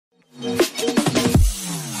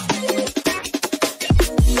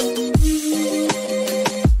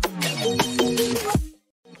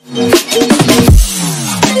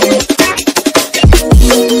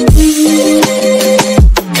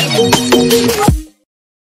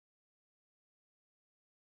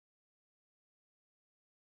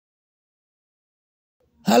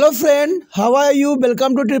Hello friend, how are you?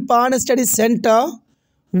 Welcome to Tripan Study Center.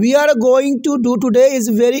 We are going to do today is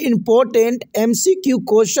very important MCQ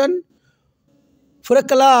question for a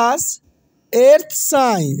class 8th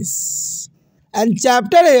science and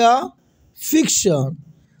chapter here fiction.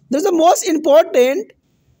 This is the most important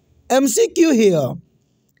MCQ here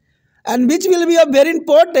and which will be a very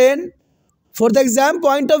important for the exam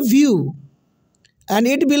point of view and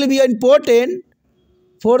it will be important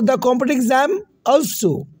for the competitive exam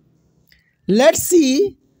also. Let's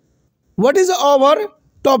see what is our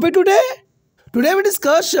topic today. Today we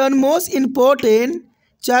discussion most important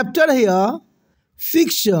chapter here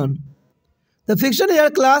fiction. The fiction here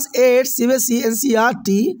class 8 CBSE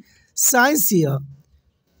NCERT science here.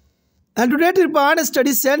 And today Tripan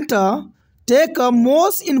Study Center take a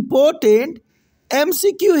most important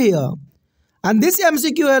MCQ here. And this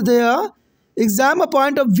MCQ here there exam a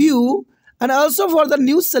point of view and also for the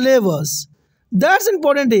new syllabus. That's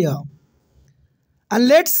important here. And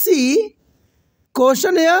let's see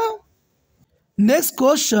question here. Next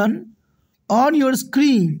question on your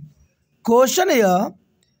screen. Question here.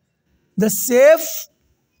 The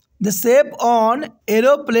shape on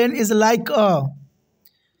aeroplane is like a.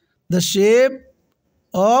 The shape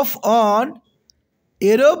of an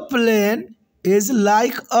aeroplane is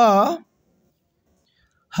like a.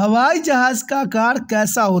 हवाई जहाज का आकार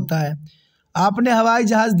कैसा होता है? आपने हवाई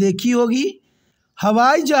जहाज देखी होगी।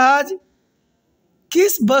 हवाई जहाज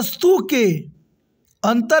किस वस्तु के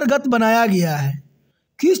अंतर्गत बनाया गया है?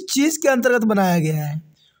 किस चीज़ के अंतर्गत बनाया गया है?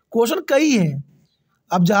 क्वेश्चन कई हैं।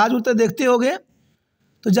 आप जहाज उड़ते देखते होंगे,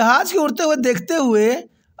 तो जहाज के उड़ते हुए देखते हुए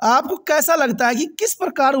आपको कैसा लगता है कि किस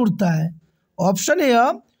प्रकार उड़ता है? ऑप्शन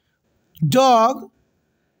है dog,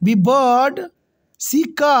 B bird, C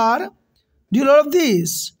car. Do you know of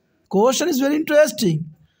this? Question is very interesting.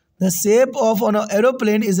 The shape of an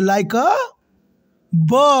aeroplane is like a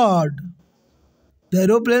bird. The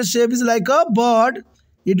aeroplane shape is like a bird.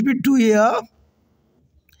 It will be 2 here.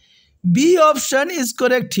 B option is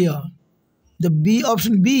correct here. The B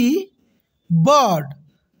option B, bird.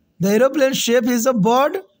 The aeroplane shape is a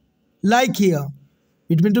bird like here.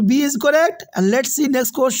 It means to B is correct. And let's see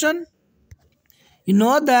next question. You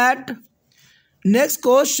know that next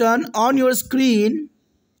question on your screen.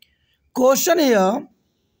 Question here.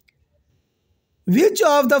 Which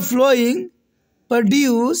of the following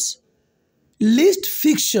produce least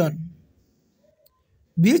fiction?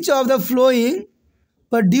 Which of the following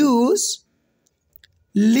produce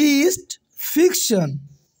least fiction?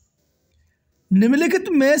 निम्नलिखित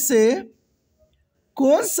में से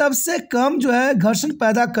कौन सबसे कम जो है घर्षण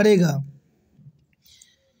पैदा करेगा?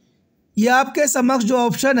 ये आपके समक्ष जो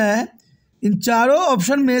ऑप्शन है, इन चारों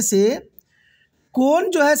ऑप्शन में से कौन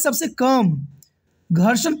जो है सबसे कम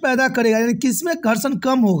घर्षण पैदा करेगा, यानी किसमें घर्षण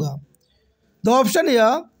कम होगा? द ऑप्शन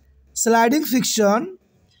है sliding fiction,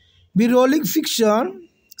 be rolling fiction,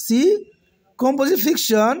 C composite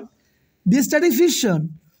fiction, D static fiction.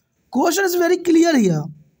 Question is very clear here.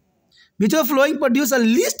 Which of flowing produce a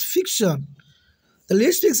least fiction? The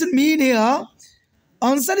least fiction mean here,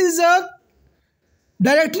 answer is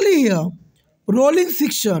directly here, rolling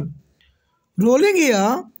fiction. Rolling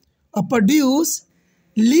here produce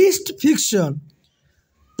least fiction.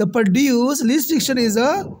 The produce least fiction is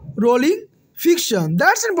a rolling fiction.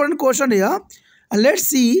 That's an important question here. And let's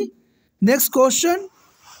see next question.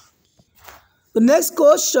 The next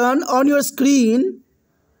question on your screen.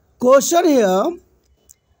 Question here.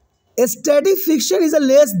 A static fiction is a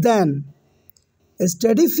less than. A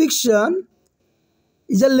static fiction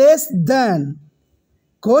is a less than.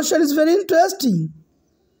 Question is very interesting.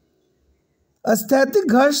 स्थैतिक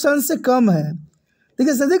घर्षण से कम है.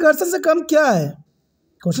 देखिए स्थैतिक घर्षण से कम क्या है?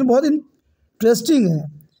 क्वेश्चन बहुत इंटरेस्टिंग है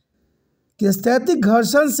कि स्थैतिक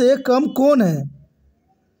घर्षण से कम कौन है?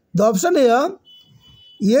 द ऑप्शन है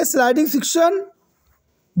ये sliding fiction,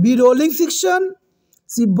 be rolling fiction,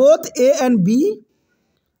 C both A and B,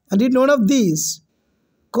 and did none of these.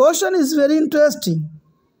 Question is very interesting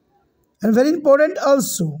and very important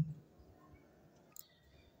also.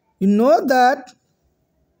 You know that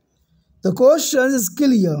the question is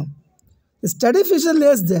clear. Static fiction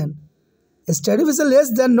less than. Static fiction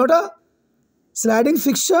less than, not a sliding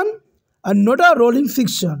fiction and not a rolling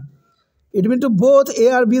fiction. It means to both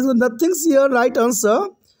A or B. So nothing's here right answer.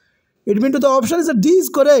 It means to the option is a D is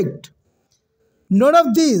correct. None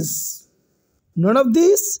of these. None of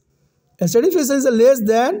these. Static fiction is a less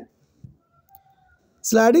than.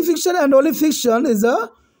 Sliding fiction and rolling fiction is a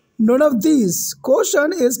none of these.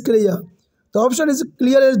 Question is clear. The option is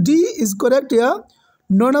clear as D is correct here.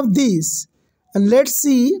 None of these. And let's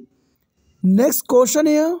see next question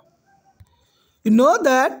here. You know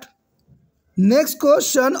that Next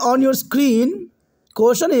question on your screen.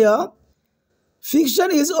 Question here.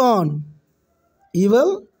 Fiction is on.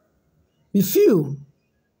 Evil be few.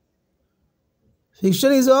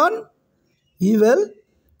 Fiction is on. Evil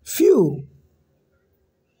few.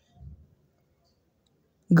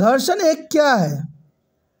 घर्षण एक क्या है?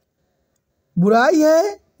 बुराई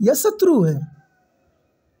है या शत्रु है?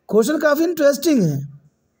 Question काफी इंटरेस्टिंग है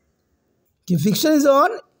कि fiction is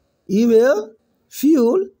on, evil,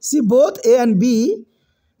 fuel, see both A and B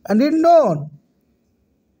and it known.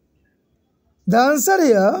 The answer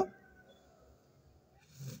here,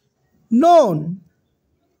 known.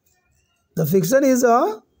 The fiction is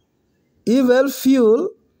a evil, fuel,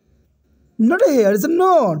 not here, it's a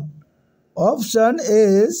known. Option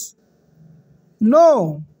is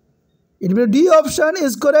no. It means D option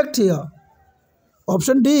is correct here.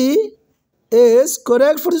 Option D is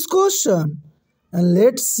correct for this question. And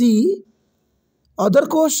let's see other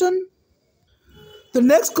question. The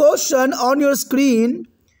next question on your screen.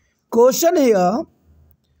 Question here.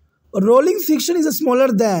 Rolling fiction is smaller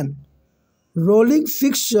than. Rolling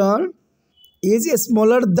fiction is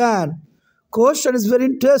smaller than. Question is very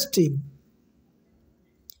interesting.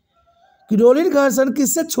 कि rolling घर्षण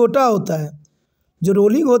किससे छोटा होता है? जो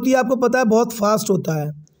rolling होती है आपको पता है बहुत फास्ट होता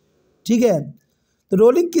है, ठीक है। तो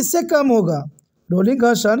रोलिंग किससे कम होगा? रोलिंग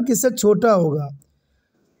घर्षण किससे छोटा होगा?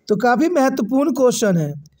 तो काफ़ी महत्वपूर्ण क्वेश्चन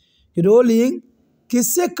है कि रोलिंग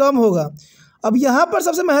किससे कम होगा। अब यहाँ पर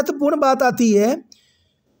सबसे महत्वपूर्ण बात आती है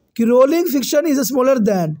कि rolling fiction is smaller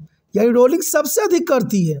than, यानी रोलिंग सबसे अधिक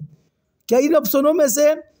करती है। क्या इन ऑप्शनों में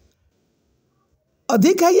से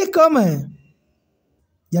अधिक है या कम है?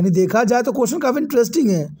 यानी देखा जाए तो क्वेश्चन काफ़ी इंटरेस्टिंग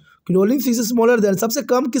है कि रोलिंग फिक्शन स्मॉलर देन सबसे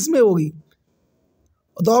कम किस में होगी।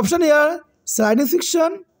 द ऑप्शन यार sliding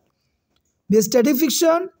fiction, static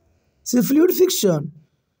fiction, fluid fiction.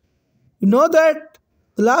 You know that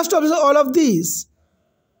the last option all of this.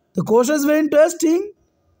 The question is very interesting.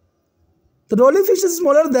 The rolling fiction is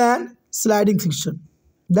smaller than sliding fiction,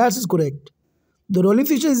 that is correct. The rolling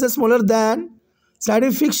fiction is smaller than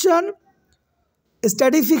sliding fiction,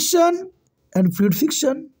 static fiction and fluid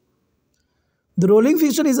fiction. The rolling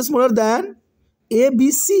fiction is smaller than A, B,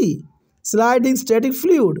 C, sliding, static,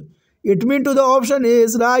 fluid. It means to the option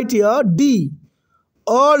is right here D.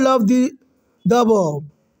 All of the above.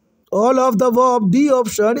 All of the above, D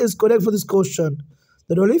option is correct for this question.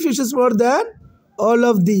 The rolling fiction is smaller than all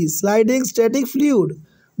of these, sliding, static, fluid.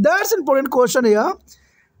 That's an important question here.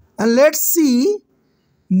 And let's see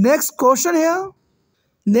next question here.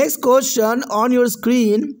 Next question on your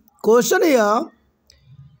screen. Question here.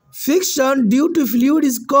 Fiction due to fluid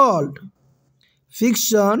is called.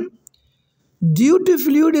 Fiction due to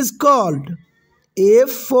fluid is called A,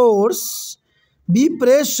 force, B,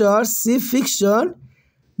 pressure, C, friction,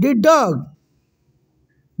 D, drag.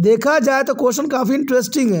 देखा जाए तो question काफ़ी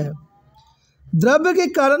interesting है। द्रव्य के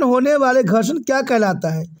कारण होने वाले घर्षण क्या कहलाता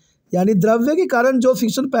है? यानी द्रव्य के कारण जो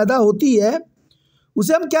फ्रिक्शन पैदा होती है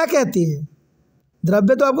उसे हम क्या कहते हैं?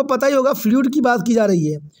 द्रव्य तो आपको पता ही होगा, फ्लूइड की बात की जा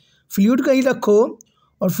रही है। फ्लूइड कहीं रखो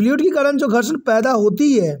और फ्लूइड के कारण जो घर्षण पैदा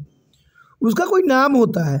होती है उसका कोई नाम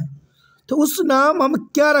होता है, तो उस नाम हम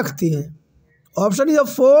क्या रखते हैं? Option is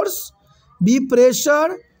force, B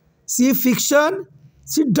pressure, C friction,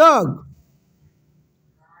 C drug.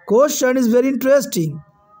 Question is very interesting.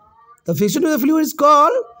 The friction to the fluid is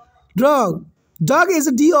called drug. Drag is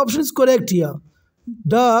D option is correct here.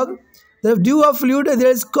 Drag, the due of fluid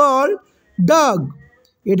there is called drag.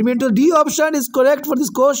 It means the D option is correct for this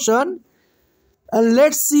question. And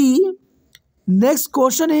let's see next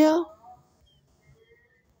question here.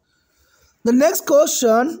 The next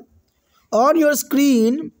question on your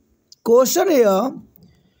screen. Question here.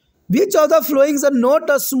 Which of the flowings are not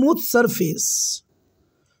a smooth surface?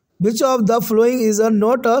 Which of the flowing is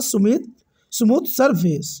not a smooth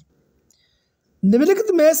surface? निम्नलिखित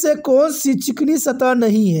में से कौन सी चिकनी सतह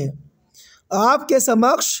नहीं है? आपके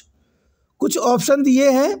समक्ष कुछ ऑप्शन दिए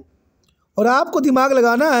हैं और आपको दिमाग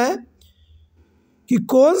लगाना है कि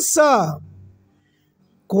कौन सा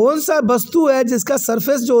वस्तु है जिसका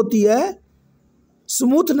सरफेस जो होती है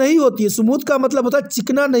स्मूथ नहीं होती है। स्मूथ का मतलब होता है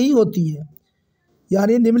चिकना नहीं होती है।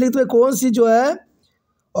 यानी निम्नलिखित में कौन सी जो है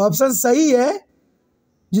ऑप्शन सही है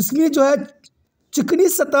जिसकी जो है चिकनी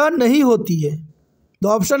सतह नहीं होती है? द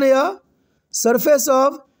ऑप्शन है surface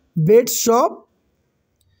of bed shop,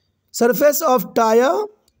 surface of tire,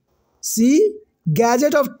 C,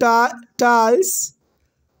 gadget of tiles,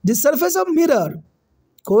 the surface of mirror.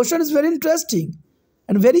 Question is very interesting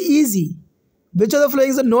and very easy. Which of the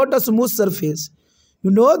flowings are not a smooth surface?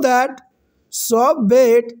 You know that soft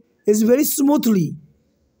bed is very smoothly.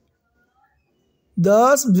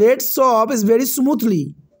 Thus bed soft is very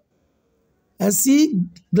smoothly. And C,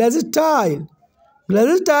 glass tile.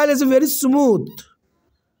 Glass tile is very smooth.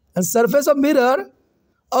 And surface of mirror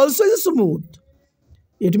also is smooth.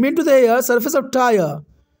 It means to the air surface of tire.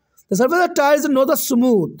 The surface of tire is not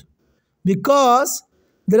smooth because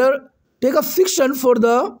there are take a friction for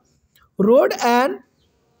the road and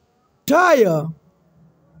tire.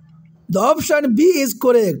 The option B is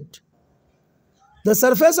correct. The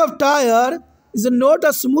surface of tire is not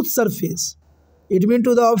a smooth surface. It means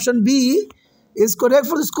to the option B is correct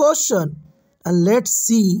for this question. And let's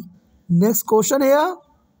see next question here.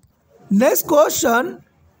 Next question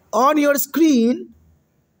on your screen.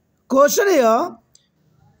 Question here.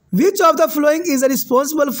 Which of the following is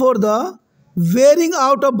responsible for the wearing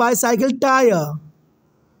out of bicycle tire?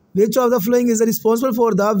 Which of the following is responsible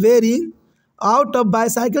for the wearing out of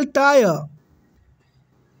bicycle tire?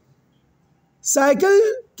 Cycle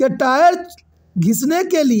के tyre घिसने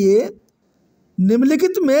के लिए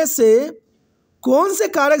निम्नलिखित में से कौन से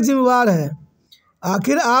कारक जिम्मेवार है?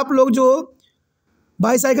 आखिर आप लोग जो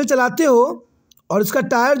बाईसाइकिल चलाते हो और उसका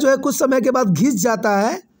टायर जो है कुछ समय के बाद घिस जाता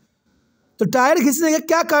है, तो टायर घिसने का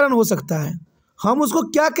क्या कारण हो सकता है? हम उसको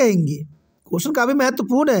क्या कहेंगे? क्वेश्चन काफ़ी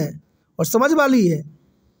महत्वपूर्ण है और समझ वाली है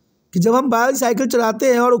कि जब हम बाईसाइकिल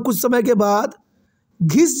चलाते हैं और वो कुछ समय के बाद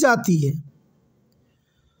घिस जाती है,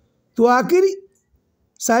 तो आखिर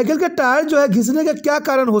साइकिल का टायर जो है घिसने का क्या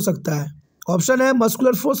कारण हो सकता है? ऑप्शन है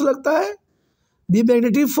मस्कुलर फोर्स लगता है, B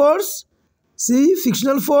magnetic force, C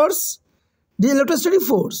frictional force, D electrostatic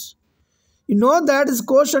force. You know that this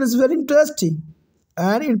question is very interesting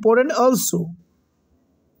and important also.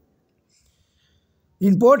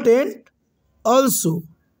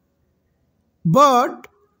 But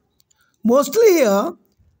mostly here,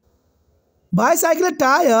 bicycle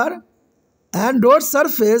tire and road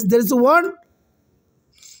surface, there is one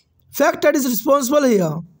factor is responsible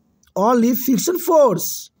here. Only friction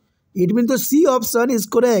force. It means the C option is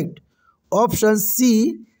correct. Option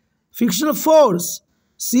C, frictional force.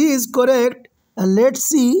 C is correct. And let's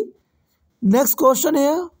see next question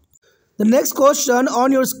here. The next question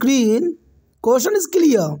on your screen. Question is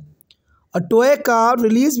clear. A toy car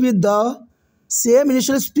released with the same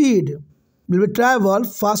initial speed will be travel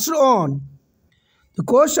faster on. The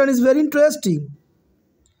question is very interesting.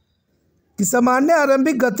 कि सामान्य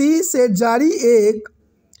आरंभिक गति से जारी एक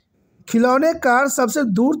खिलौने car सबसे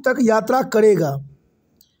दूर तक यात्रा करेगा.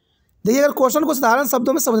 देखिए, अगर क्वेश्चन को साधारण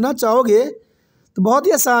शब्दों में समझना चाहोगे तो बहुत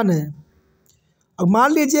ही आसान है. अब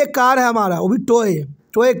मान लीजिए एक कार है हमारा, वो भी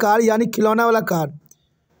टॉय कार यानी खिलौना वाला कार.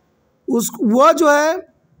 वह जो है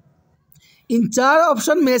इन चार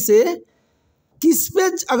ऑप्शन में से किस पे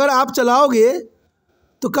अगर आप चलाओगे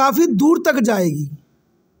तो काफ़ी दूर तक जाएगी.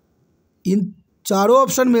 इन चारों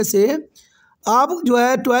ऑप्शन में से आप जो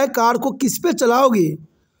है टॉय कार को किस पे चलाओगे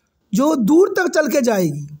जो दूर तक चल के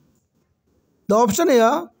जाएगी? द ऑप्शन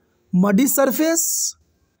है muddy surface,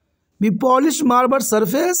 B polish marble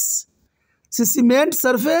surface, C cement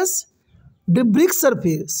surface, D brick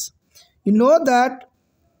surface. You know that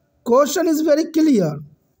question is very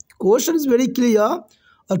clear.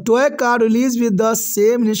 A toy car released with the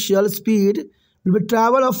same initial speed will be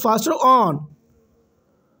travel faster on.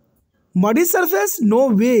 Muddy surface? No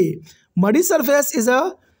way. Muddy surface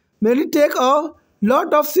may take a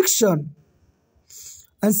lot of friction.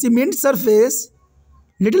 And cement surface,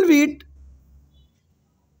 little bit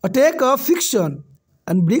take a friction.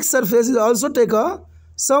 And brick surface is also take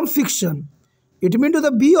some friction. It means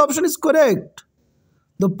the B option is correct.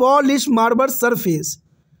 The polished marble surface.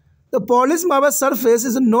 The polished marble surface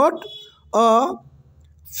is not a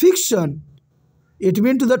friction. It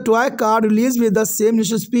means to the toy car released with the same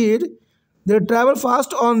initial speed, they travel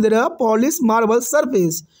fast on their polished marble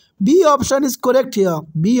surface. B option is correct here.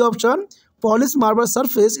 B option, polished marble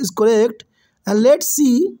surface is correct. And let's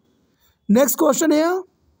see next question here.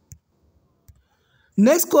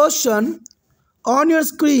 Next question on your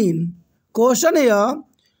screen. Question here.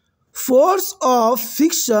 Force of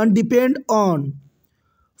friction depend on.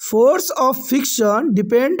 Force of friction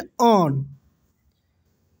depend on.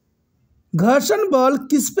 घर्षण बल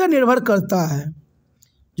किस पे निर्भर करता है?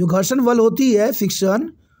 जो घर्षण बल होती है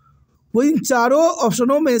फ्रिक्शन, वो इन चारों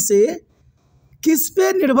ऑप्शनों में से किस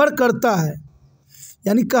पे निर्भर करता है,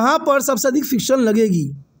 यानी कहाँ पर सबसे अधिक फ्रिक्शन लगेगी?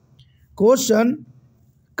 क्वेश्चन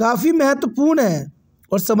काफ़ी महत्वपूर्ण है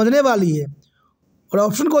और समझने वाली है. और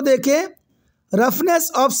ऑप्शन को देखें.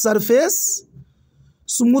 Roughness of surface,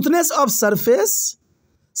 smoothness of surface,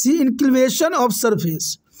 C inclination of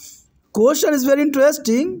surface. Question is very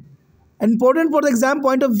interesting and important for the exam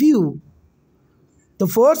point of view. The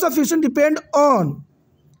force of friction depend on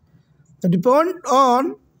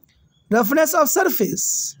roughness of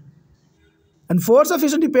surface, and force of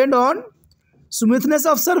friction depend on smoothness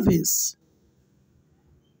of surface.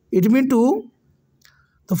 It means to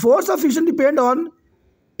the force of friction depend on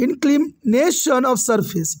inclination of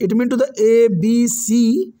surface. It means to the A, B,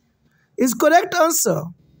 C is correct answer.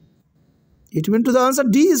 It means to the answer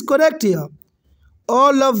D is correct here.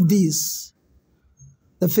 All of these.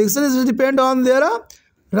 The friction is depend on their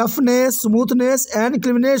roughness, smoothness and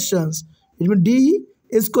inclinations. It means D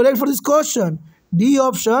is correct for this question. D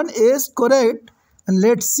option is correct. And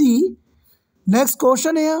let's see next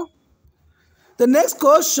question here. The next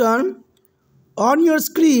question on your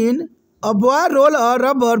screen, a boy roll a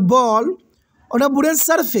rubber ball on a wooden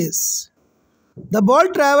surface. The ball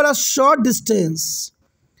travels a short distance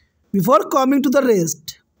before coming to the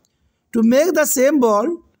rest. To make the same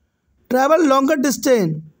ball travel longer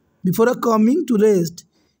distance before coming to rest,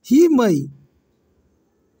 he may.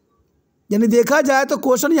 यानी देखा जाए तो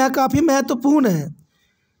question यहाँ काफ़ी महत्वपूर्ण है।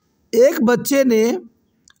 एक बच्चे ने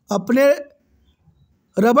अपने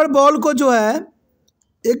रबर बॉल को जो है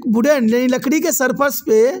एक वुडन यानी लकड़ी के सरफेस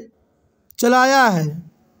पे चलाया है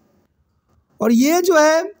और ये जो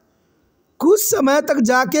है कुछ समय तक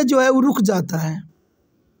जाके जो है वो रुक जाता है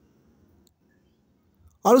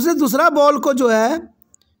और उसने दूसरा बॉल को जो है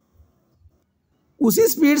उसी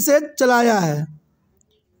स्पीड से चलाया है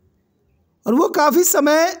और वो काफ़ी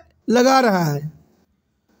समय लगा रहा है।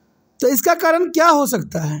 तो इसका कारण क्या हो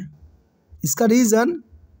सकता है, इसका रीज़न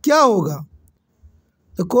क्या होगा?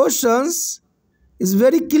 The questions is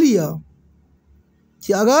very clear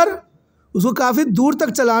कि अगर उसको काफ़ी दूर तक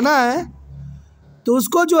चलाना है तो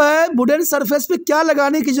उसको जो है वुडन सरफेस पे क्या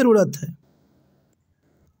लगाने की ज़रूरत है।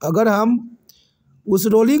 अगर हम उस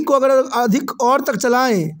रोलिंग को अगर अधिक और तक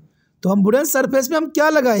चलाएं तो हम वुडन सरफेस पे हम क्या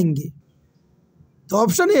लगाएंगे? तो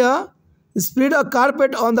ऑप्शन है spread a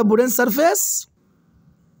carpet on the wooden surface.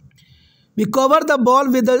 We cover the ball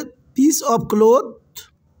with a piece of cloth.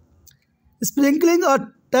 Sprinkling a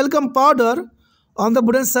talcum powder on the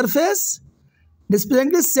wooden surface.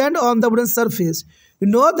 Sprinkling sand on the wooden surface. You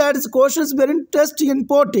know that this question is very interesting and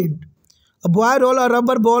important. A boy roll a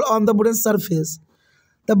rubber ball on the wooden surface.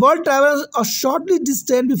 The ball travels a shortly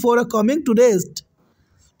distance before coming to rest.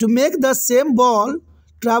 To make the same ball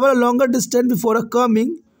travel a longer distance before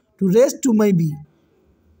coming to rest to may be.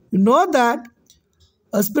 You know that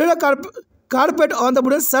spread a carpet on the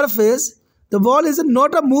wooden surface. The ball is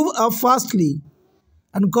not a move up fastly,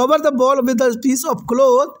 and cover the ball with a piece of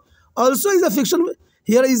cloth. Also is a friction.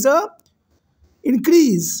 Here is a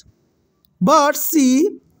increase. But see,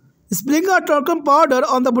 sprinkle a talcum powder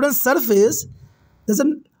on the wooden surface. There's a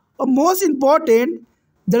most important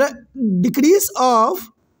there are decrease of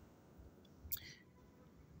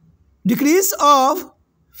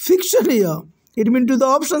friction here. It means to the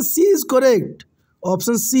option C is correct.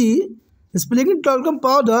 Option C, sprinkling talcum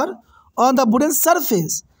powder on the wooden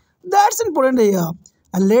surface. That's important here.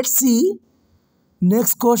 And let's see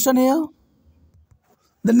next question here.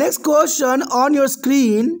 The next question on your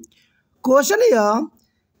screen. Question here,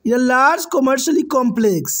 in a large commercially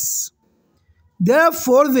complex, there are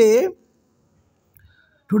 4 ways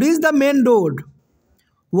to reach the main road.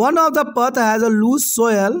 One of the path has a loose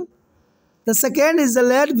soil. The second is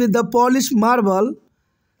laid with the polished marble.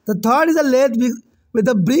 The third is laid with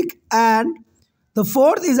a brick, and the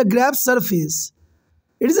fourth is a grass surface.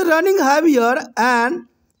 It is running heavier, and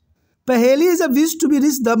paheli is a wish to be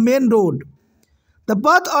reached the main road. The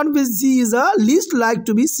path on which she is least like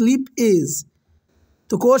to be sleep is.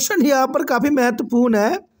 तो question यहाँ पर काफ़ी महत्वपूर्ण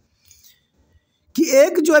है कि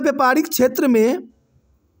एक जो है व्यापारिक क्षेत्र में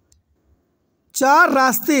 4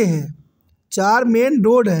 रास्ते हैं, 4 मेन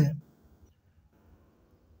रोड हैं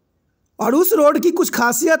और उस रोड की कुछ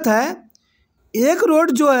खासियत है। एक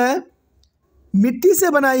रोड जो है मिट्टी से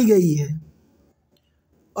बनाई गई है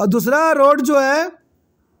और दूसरा रोड जो है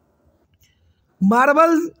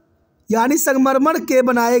मार्बल यानी संगमरमर के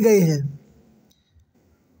बनाए गए हैं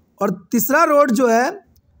और तीसरा रोड जो है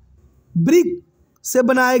ब्रिक से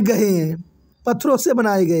बनाए गए हैं, पत्थरों से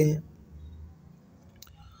बनाए गए हैं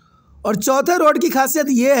और चौथे रोड की खासियत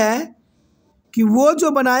ये है कि वो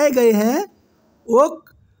जो बनाए गए हैं वो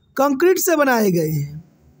कंक्रीट से बनाए गए हैं।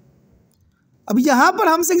 अब यहाँ पर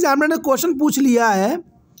हमसे एग्जामिनर ने क्वेश्चन पूछ लिया है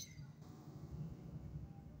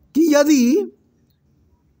कि यदि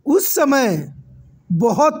उस समय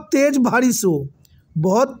बहुत तेज़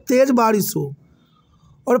बारिश हो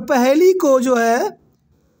और पहेली को जो है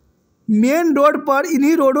मेन रोड पर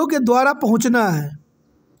इन्हीं रोडों के द्वारा पहुँचना है,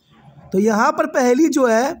 तो यहाँ पर पहेली जो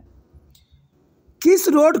है किस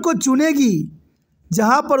रोड को चुनेगी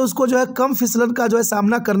जहाँ पर उसको जो है कम फिसलन का जो है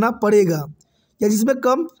सामना करना पड़ेगा या जिसमें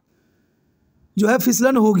कम जो है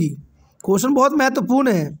फिसलन होगी। क्वेश्चन बहुत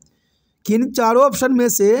महत्वपूर्ण है कि इन चारों ऑप्शन में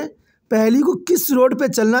से पहेली को किस रोड पे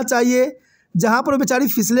चलना चाहिए जहाँ पर वो बेचारी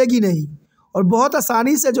फिसलेगी नहीं और बहुत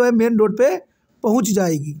आसानी से जो है मेन रोड पे पहुँच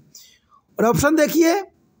जाएगी। और ऑप्शन देखिए,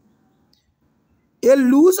 ए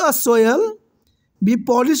lose a soil, B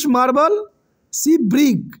polish marble, C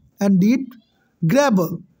brick and D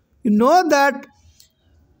gravel. You know that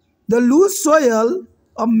the loose soil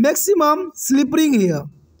a maximum slipping here,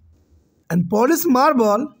 and polished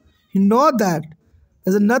marble, you know that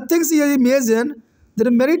there's nothing here. Imagine there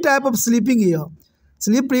are many type of slipping here.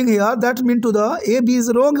 That mean to the A, B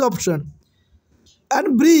is wrong option.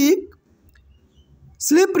 And brick,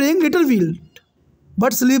 slippery little bit,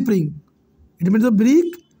 but slippery, it means the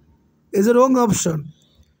brick is a wrong option.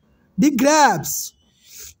 The grabs,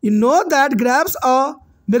 you know that grabs are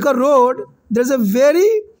make a road. There's a very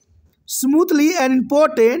smoothly and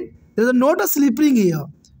important, there is not a slipping here.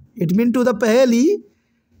 It means to the paheli,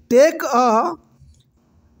 take a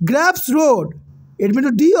grabs road. It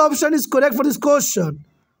means D option is correct for this question.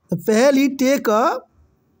 The paheli, take a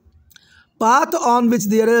path on which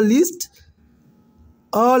there are least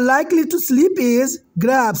likely to slip is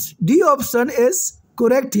grabs. D option is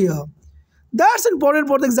correct here. That's important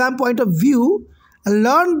for the exam point of view. And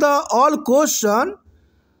learn the all question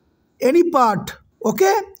any part.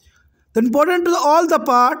 Okay. The important to all the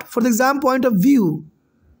part for the exam point of view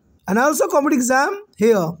and also competitive exam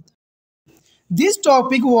here. This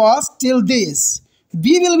topic was till this.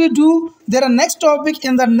 We will do their next topic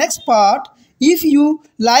in the next part. If you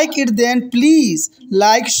like it, then please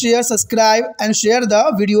like, share, subscribe and share the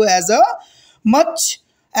video as much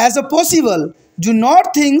as possible. Do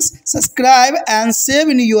not think, subscribe and save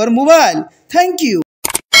in your mobile. Thank you.